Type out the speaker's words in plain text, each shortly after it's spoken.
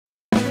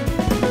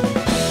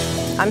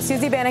I'm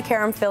Susie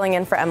Banikarim filling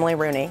in for Emily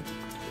Rooney.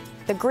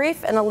 The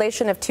grief and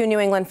elation of two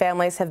New England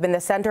families have been the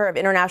center of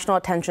international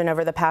attention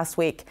over the past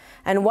week,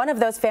 and one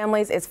of those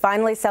families is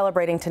finally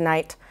celebrating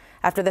tonight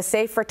after the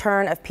safe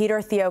return of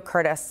Peter Theo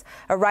Curtis,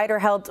 a writer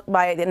held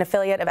by an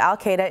affiliate of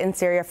al-Qaeda in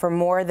Syria for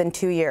more than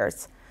 2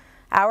 years.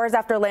 Hours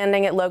after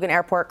landing at Logan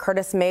Airport,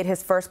 Curtis made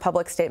his first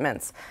public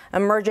statements,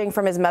 emerging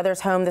from his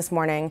mother's home this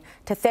morning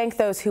to thank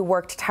those who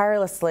worked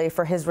tirelessly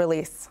for his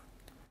release.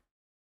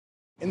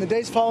 In the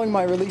days following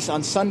my release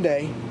on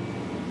Sunday,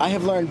 I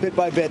have learned bit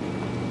by bit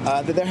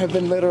that there have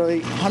been literally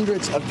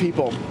hundreds of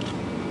people,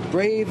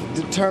 brave,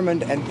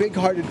 determined, and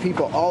big-hearted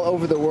people all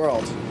over the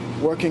world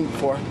working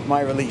for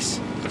my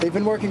release. They've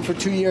been working for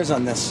 2 years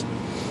on this.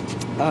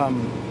 I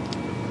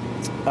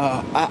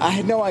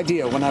had no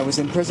idea when I was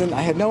in prison.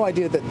 I had no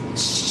idea that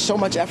so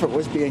much effort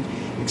was being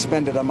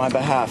expended on my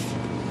behalf.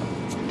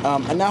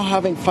 And now,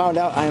 having found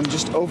out, I am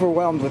just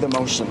overwhelmed with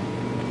emotion.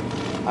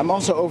 I'm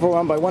also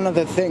overwhelmed by one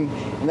other thing,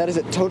 and that is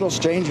that total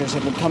strangers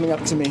have been coming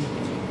up to me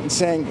and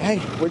saying, "Hey,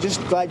 we're just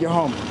glad you're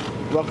home.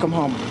 Welcome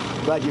home.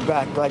 Glad you're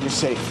back. Glad you're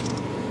safe.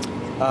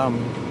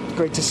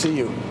 Great to see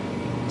you."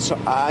 So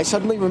I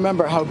suddenly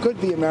remember how good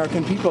the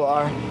American people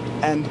are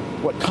and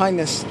what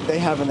kindness they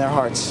have in their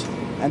hearts.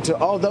 And to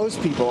all those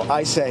people,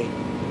 I say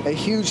a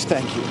huge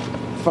thank you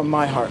from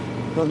my heart,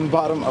 from the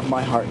bottom of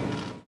my heart.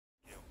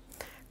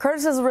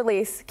 Curtis's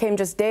release came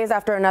just days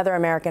after another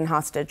American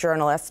hostage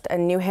journalist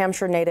and New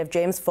Hampshire native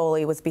James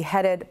Foley was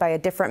beheaded by a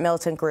different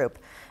militant group.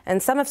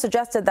 And some have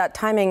suggested that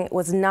timing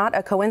was not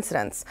a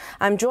coincidence.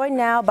 I'm joined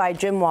now by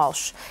Jim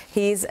Walsh.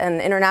 He's an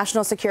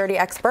international security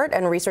expert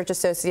and research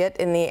associate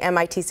in the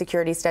MIT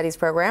Security Studies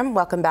program.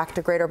 Welcome back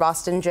to Greater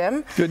Boston,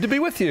 Jim. Good to be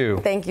with you.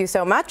 Thank you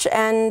so much.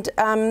 And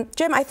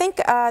Jim, I think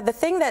the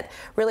thing that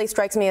really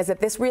strikes me is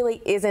that this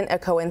really isn't a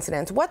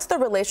coincidence. What's the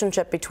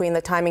relationship between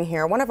the timing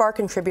here? One of our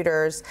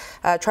contributors,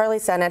 Charlie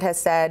Sennett,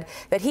 has said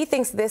that he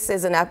thinks this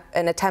is an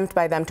attempt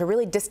by them to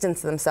really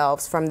distance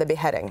themselves from the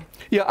beheading.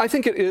 Yeah, I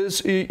think it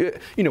is.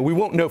 You know, we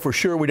won't know for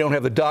sure. We don't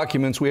have the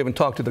documents. We haven't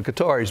talked to the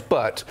Qataris,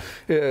 but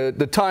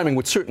the timing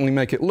would certainly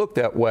make it look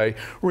that way.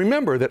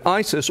 Remember that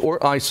ISIS, or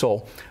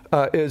ISIL,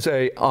 is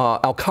a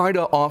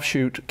al-Qaeda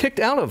offshoot kicked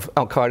out of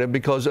al-Qaeda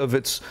because of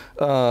its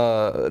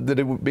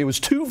that it was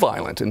too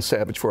violent and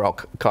savage for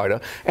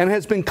al-Qaeda, and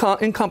has been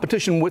in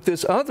competition with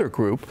this other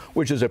group,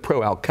 which is a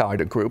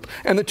pro-al-Qaeda group,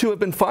 and the two have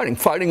been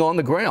fighting on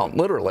the ground,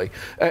 literally.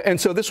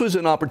 And so this was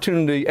an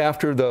opportunity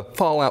after the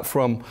fallout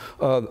from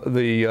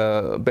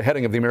the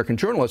beheading of the American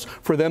journalist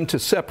for them to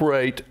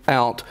separate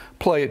out,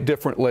 play it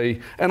differently,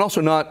 and also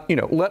not, you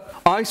know, let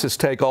ISIS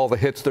take all the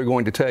hits they're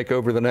going to take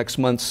over the next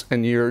months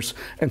and years,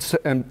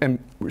 and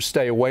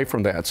stay away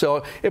from that.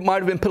 So it might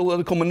have been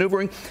political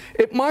maneuvering.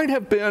 It might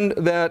have been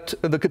that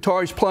the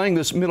Qataris, playing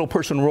this middle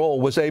person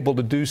role, was able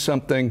to do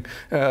something,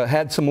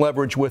 had some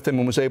leverage with them,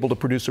 and was able to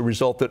produce a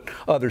result that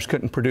others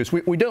couldn't produce.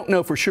 We don't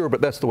know for sure,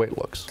 but that's the way it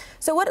looks.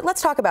 So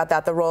let's talk about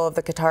that, the role of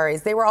the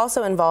Qataris. They were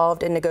also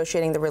involved in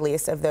negotiating the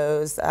release of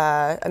those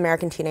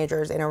American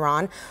teenagers in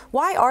Iran.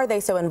 Why are they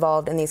so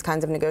involved in these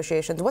kinds of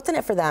negotiations? What's in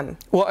it for them?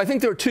 Well, I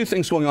think there are two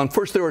things going on.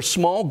 First, they're a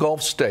small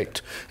Gulf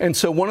state. And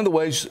so one of the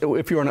ways,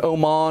 if you're an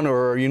Oman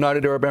or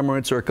United Arab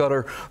Emirates or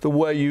Qatar, the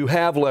way you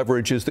have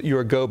leverage is that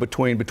you're a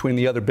go-between between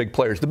the other big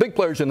players. The big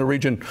players in the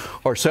region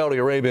are Saudi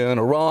Arabia and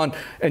Iran,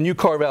 and you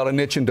carve out a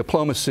niche in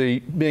diplomacy,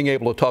 being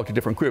able to talk to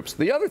different groups.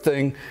 The other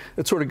thing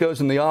that sort of goes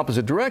in the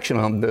opposite direction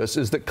on this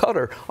is that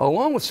Qatar,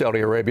 along with Saudi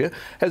Arabia,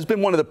 has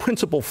been one of the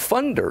principal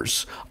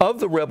funders of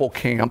the rebel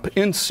camp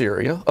in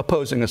Syria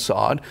opposing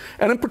Assad,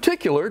 and in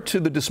particular, to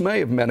the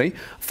dismay of many,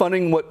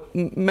 funding what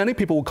many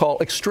people would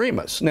call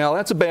extremists. Now,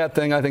 that's a bad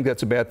thing. I think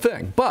that's a bad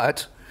thing.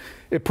 But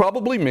it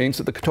probably means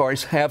that the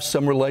Qataris have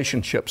some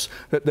relationships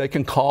that they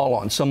can call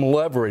on, some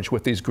leverage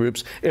with these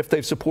groups if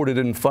they've supported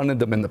and funded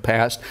them in the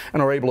past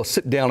and are able to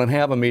sit down and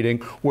have a meeting,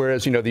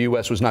 whereas, you know, the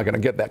U.S. was not going to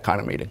get that kind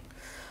of meeting.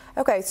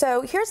 Okay,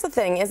 so here's the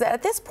thing, is that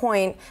at this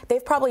point,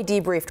 they've probably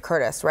debriefed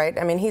Curtis, right?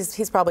 I mean,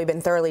 he's probably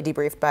been thoroughly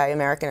debriefed by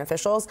American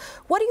officials.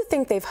 What do you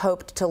think they've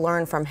hoped to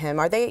learn from him?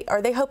 Are they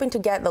hoping to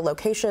get the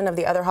location of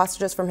the other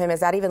hostages from him? Is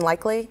that even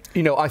likely?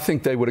 You know, I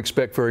think they would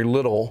expect very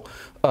little.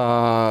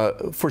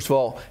 First of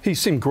all, he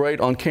seemed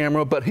great on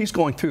camera, but he's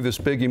going through this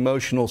big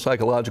emotional,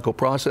 psychological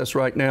process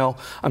right now.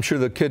 I'm sure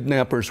the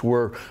kidnappers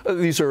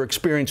these are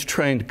experienced,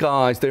 trained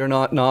guys. They're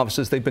not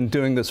novices. They've been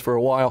doing this for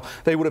a while.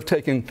 They would have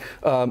taken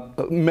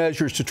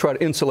measures to try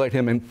to insulate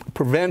him and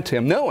prevent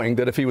him, knowing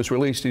that if he was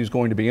released, he was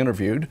going to be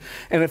interviewed.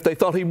 And if they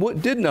thought he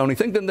did know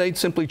anything, then they'd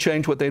simply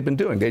change what they'd been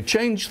doing. They'd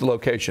change the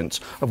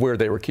locations of where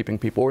they were keeping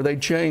people, or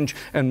they'd change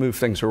and move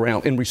things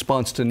around in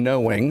response to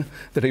knowing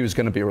that he was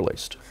going to be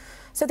released.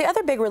 So the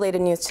other big related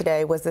news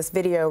today was this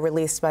video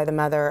released by the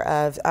mother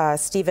of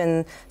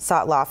Stephen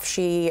Sotloff.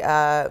 She,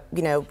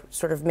 you know,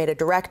 sort of made a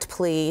direct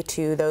plea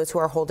to those who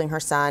are holding her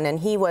son, and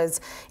he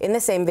was in the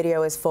same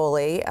video as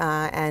Foley,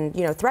 and,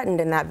 you know, threatened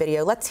in that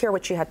video. Let's hear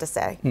what she had to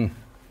say.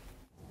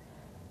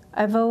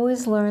 I've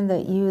always learned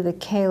that you, the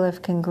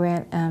Caliph, can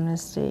grant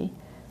amnesty.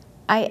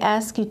 I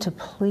ask you to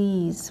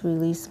please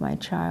release my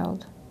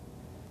child.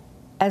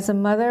 As a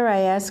mother, I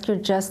ask your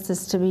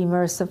justice to be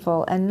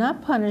merciful and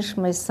not punish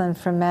my son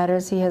for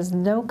matters he has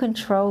no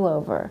control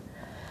over.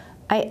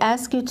 I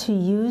ask you to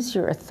use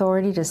your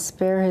authority to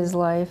spare his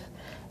life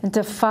and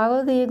to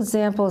follow the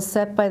example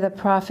set by the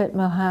Prophet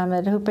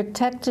Muhammad, who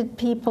protected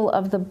people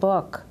of the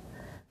book.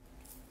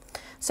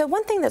 So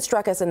one thing that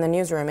struck us in the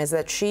newsroom is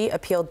that she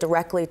appealed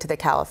directly to the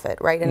caliphate,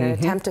 right, in an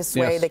attempt to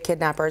sway the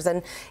kidnappers.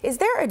 And is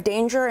there a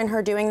danger in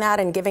her doing that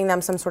and giving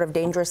them some sort of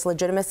dangerous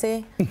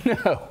legitimacy?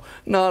 No,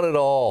 not at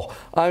all.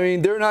 I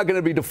mean, they're not going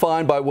to be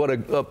defined by what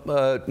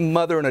a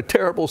mother in a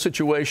terrible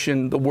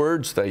situation, the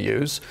words they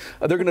use.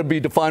 They're going to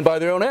be defined by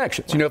their own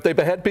actions. You know, if they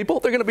behead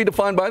people, they're going to be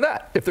defined by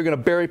that. If they're going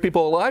to bury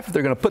people alive, if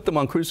they're going to put them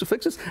on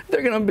crucifixes,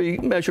 they're going to be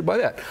measured by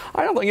that.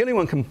 I don't think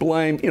anyone can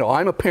blame, you know,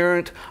 I'm a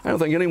parent. I don't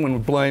think anyone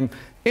would blame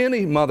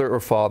any mother or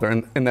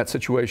father in that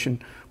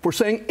situation for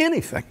saying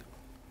anything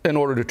in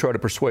order to try to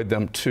persuade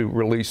them to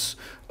release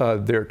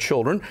their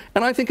children.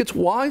 And I think it's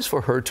wise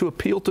for her to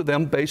appeal to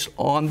them based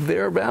on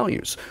their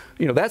values.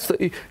 You know, that's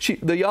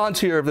the odds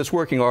here of this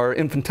working are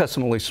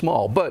infinitesimally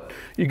small, but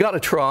you got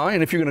to try.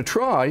 And if you're going to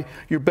try,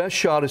 your best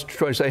shot is to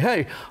try to say,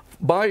 hey,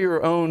 by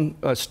your own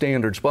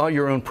standards, by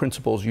your own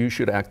principles, you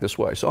should act this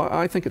way. So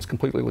I think it's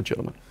completely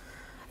legitimate.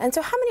 And so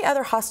how many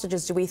other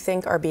hostages do we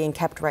think are being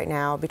kept right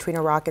now between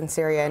Iraq and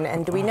Syria?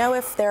 And do we know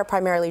if they're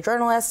primarily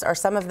journalists? Are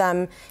some of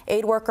them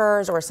aid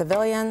workers or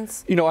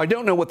civilians? You know, I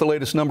don't know what the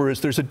latest number is.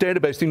 There's a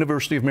database. The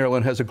University of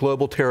Maryland has a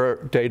global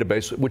terror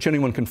database, which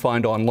anyone can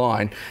find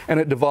online. And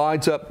it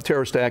divides up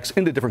terrorist acts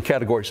into different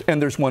categories.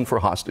 And there's one for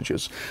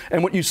hostages.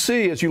 And what you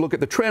see as you look at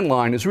the trend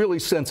line is really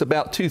since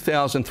about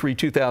 2003,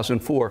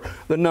 2004,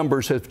 the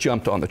numbers have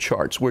jumped on the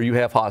charts where you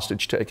have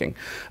hostage taking.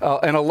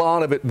 And a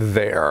lot of it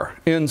there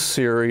in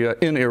Syria,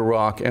 in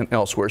Iraq and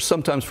elsewhere,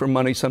 sometimes for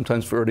money,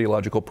 sometimes for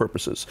ideological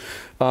purposes.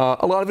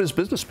 A lot of it is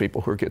business people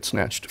who get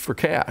snatched for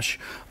cash.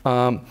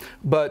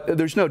 But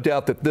there's no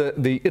doubt that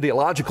the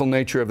ideological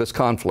nature of this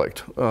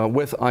conflict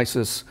with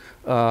ISIS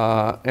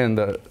and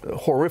the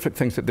horrific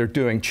things that they're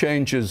doing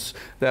changes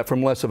that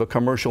from less of a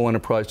commercial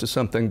enterprise to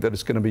something that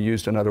is going to be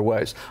used in other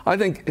ways. I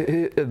think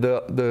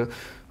the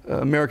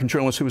American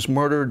journalist who was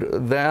murdered,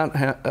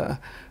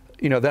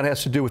 you know, that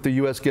has to do with the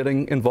U.S.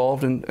 getting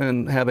involved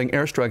and having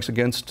airstrikes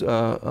against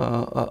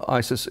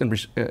ISIS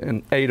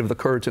in aid of the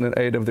Kurds and in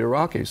aid of the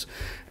Iraqis.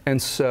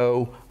 And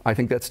so I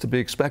think that's to be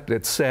expected.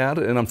 It's sad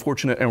and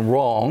unfortunate and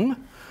wrong,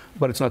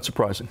 but it's not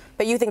surprising.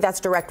 But you think that's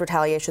direct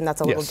retaliation?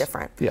 That's a little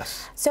different.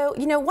 Yes. So,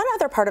 you know, one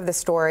other part of the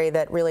story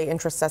that really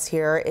interests us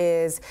here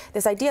is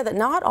this idea that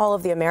not all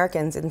of the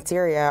Americans in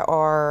Syria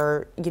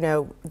are, you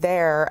know,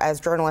 there as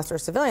journalists or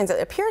civilians.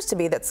 It appears to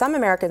be that some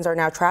Americans are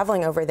now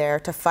traveling over there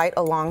to fight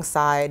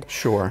alongside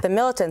the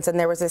militants. And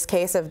there was this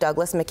case of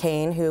Douglas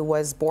McCain, who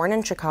was born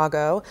in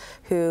Chicago,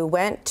 who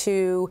went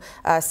to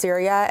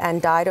Syria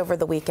and died over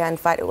the weekend.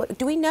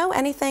 Do we know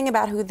anything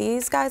about who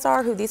these guys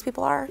are, who these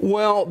people are?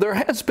 Well, there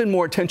has been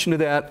more attention to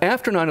that.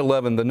 After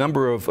 9/11, the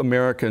number of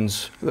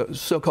Americans,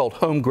 so-called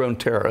homegrown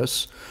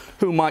terrorists,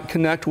 who might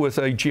connect with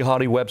a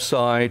jihadi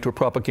website or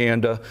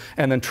propaganda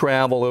and then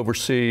travel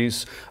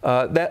overseas,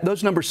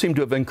 those numbers seem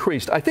to have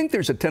increased. I think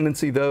there's a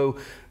tendency, though,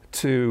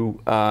 to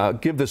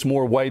give this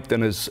more weight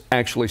than is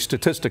actually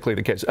statistically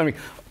the case. I mean,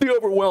 the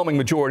overwhelming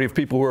majority of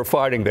people who are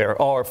fighting there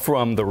are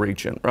from the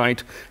region,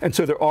 right? And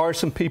so there are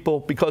some people,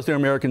 because they're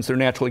Americans, they're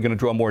naturally going to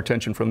draw more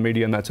attention from the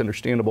media, and that's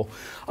understandable.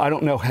 I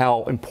don't know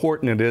how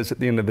important it is at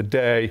the end of the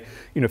day.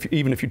 You know,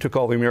 even if you took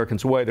all the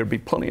Americans away, there'd be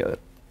plenty of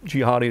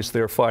jihadis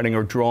there fighting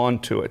or drawn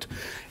to it.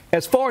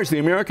 As far as the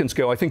Americans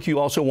go, I think you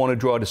also want to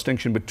draw a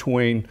distinction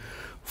between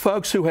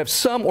folks who have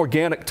some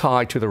organic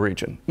tie to the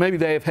region. Maybe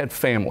they have had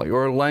family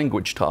or a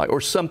language tie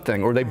or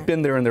something, or they've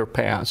been there in their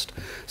past.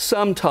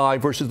 Some tie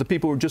versus the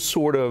people who just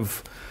sort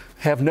of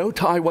have no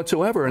tie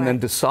whatsoever and then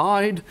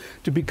decide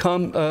to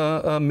become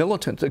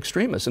militant,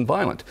 extremists, and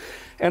violent.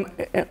 And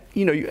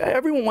you know,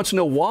 everyone wants to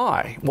know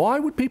why. Why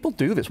would people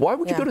do this? Why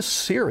would you go to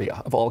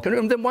Syria, of all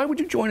countries? And then why would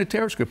you join a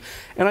terrorist group?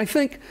 And I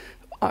think,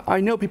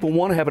 I know people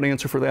want to have an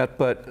answer for that,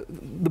 but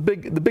the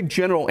big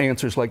general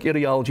answers like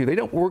ideology, they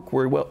don't work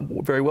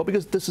very well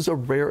because this is a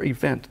rare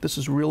event. This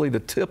is really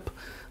the tip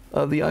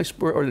of the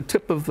iceberg, or the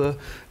tip of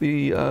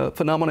the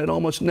phenomenon. It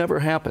almost never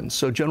happens.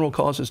 So general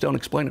causes don't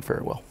explain it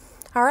very well.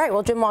 All right.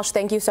 Well, Jim Walsh,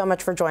 thank you so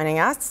much for joining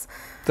us.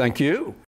 Thank you.